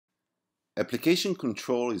Application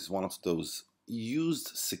control is one of those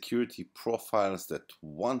used security profiles that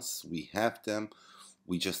once we have them,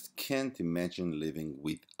 we just can't imagine living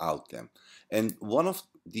without them. And one of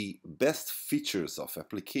the best features of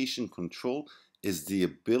application control is the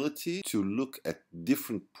ability to look at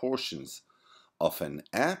different portions of an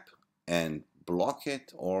app and block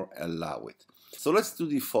it or allow it. So let's do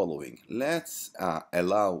the following. Let's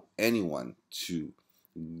allow anyone to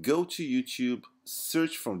go to YouTube,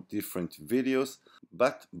 search for different videos,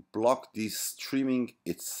 but block the streaming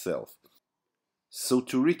itself. So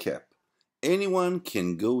to recap, anyone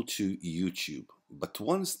can go to YouTube, but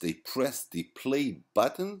once they press the play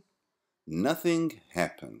button, nothing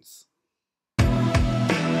happens.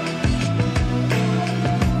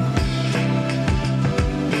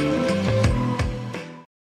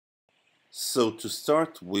 So to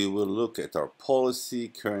start, we will look at our policy.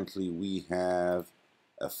 Currently we have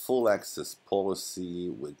a full access policy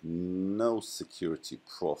with no security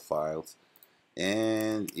profiles.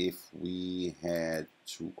 And if we head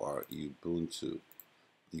to our Ubuntu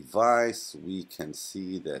device, we can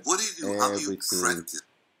see that everything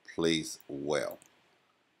plays well.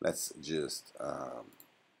 Let's just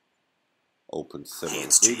open several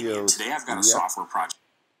videos. Today I've got a software project.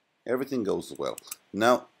 Everything goes well.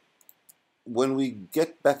 Now, when we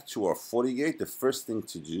get back to our Fortigate, the first thing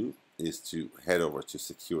to do is to head over to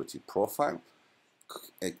security profile,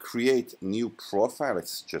 create new profile.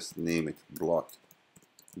 Let's just name it block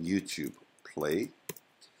YouTube play.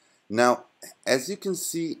 Now, as you can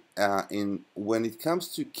see, when it comes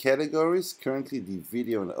to categories, currently the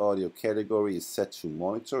video and audio category is set to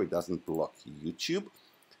monitor. It doesn't block YouTube.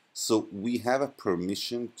 So we have a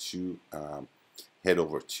permission to head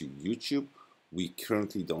over to YouTube. We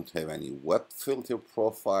currently don't have any web filter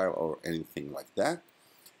profile or anything like that.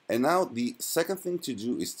 And now the second thing to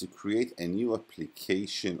do is to create a new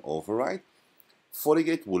application override.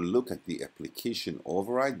 Fortigate will look at the application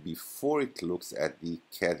override before it looks at the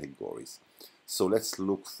categories. So let's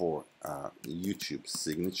look for YouTube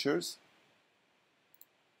signatures.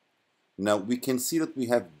 Now we can see that we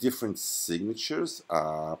have different signatures.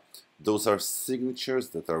 Those are signatures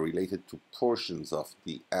that are related to portions of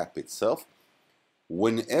the app itself.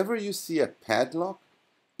 Whenever you see a padlock,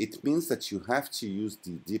 it means that you have to use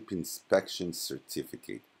the deep inspection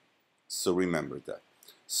certificate. So remember that.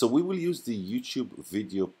 So we will use the YouTube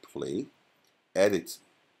video play, edit,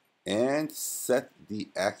 and set the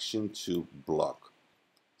action to block.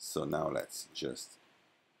 So now let's just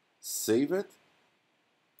save it.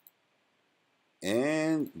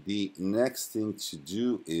 And the next thing to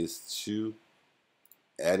do is to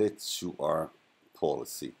add it to our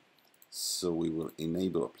policy. So we will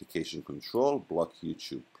enable application control, block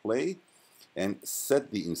YouTube play, and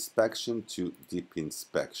set the inspection to deep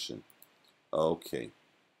inspection. Okay.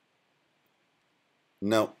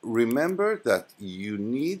 Now remember that you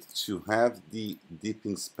need to have the deep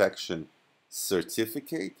inspection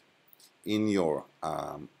certificate in your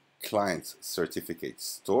client's certificate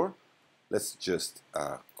store. Let's just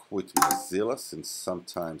quit Mozilla, since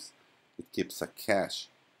sometimes it keeps a cache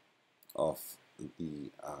of the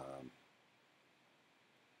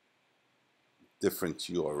different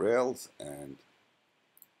URLs, and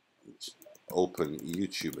open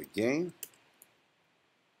YouTube again.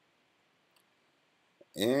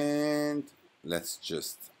 And let's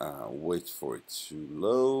just wait for it to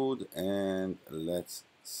load, and let's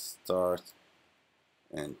start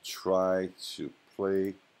and try to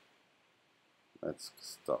play. Let's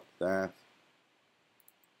stop that.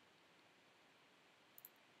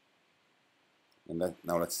 And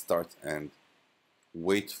now let's start and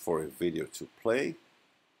wait for a video to play,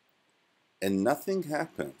 and nothing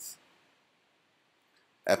happens.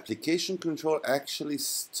 Application control actually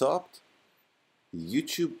stopped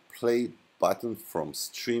YouTube play button from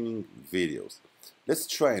streaming videos. Let's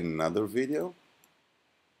try another video.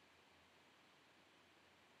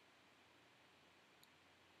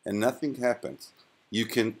 And nothing happens. You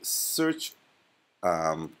can search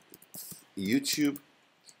YouTube.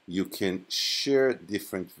 You can share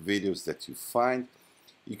different videos that you find.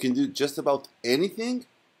 You can do just about anything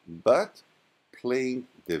but playing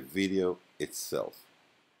the video itself.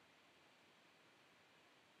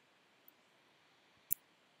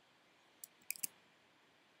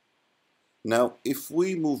 Now, if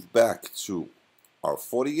we move back to our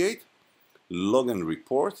Fortigate, log and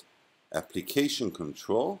report, application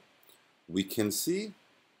control, we can see,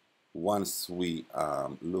 once we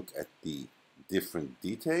look at the different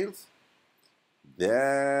details,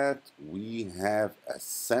 that we have a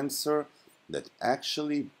sensor that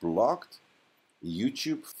actually blocked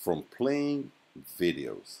YouTube from playing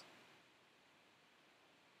videos.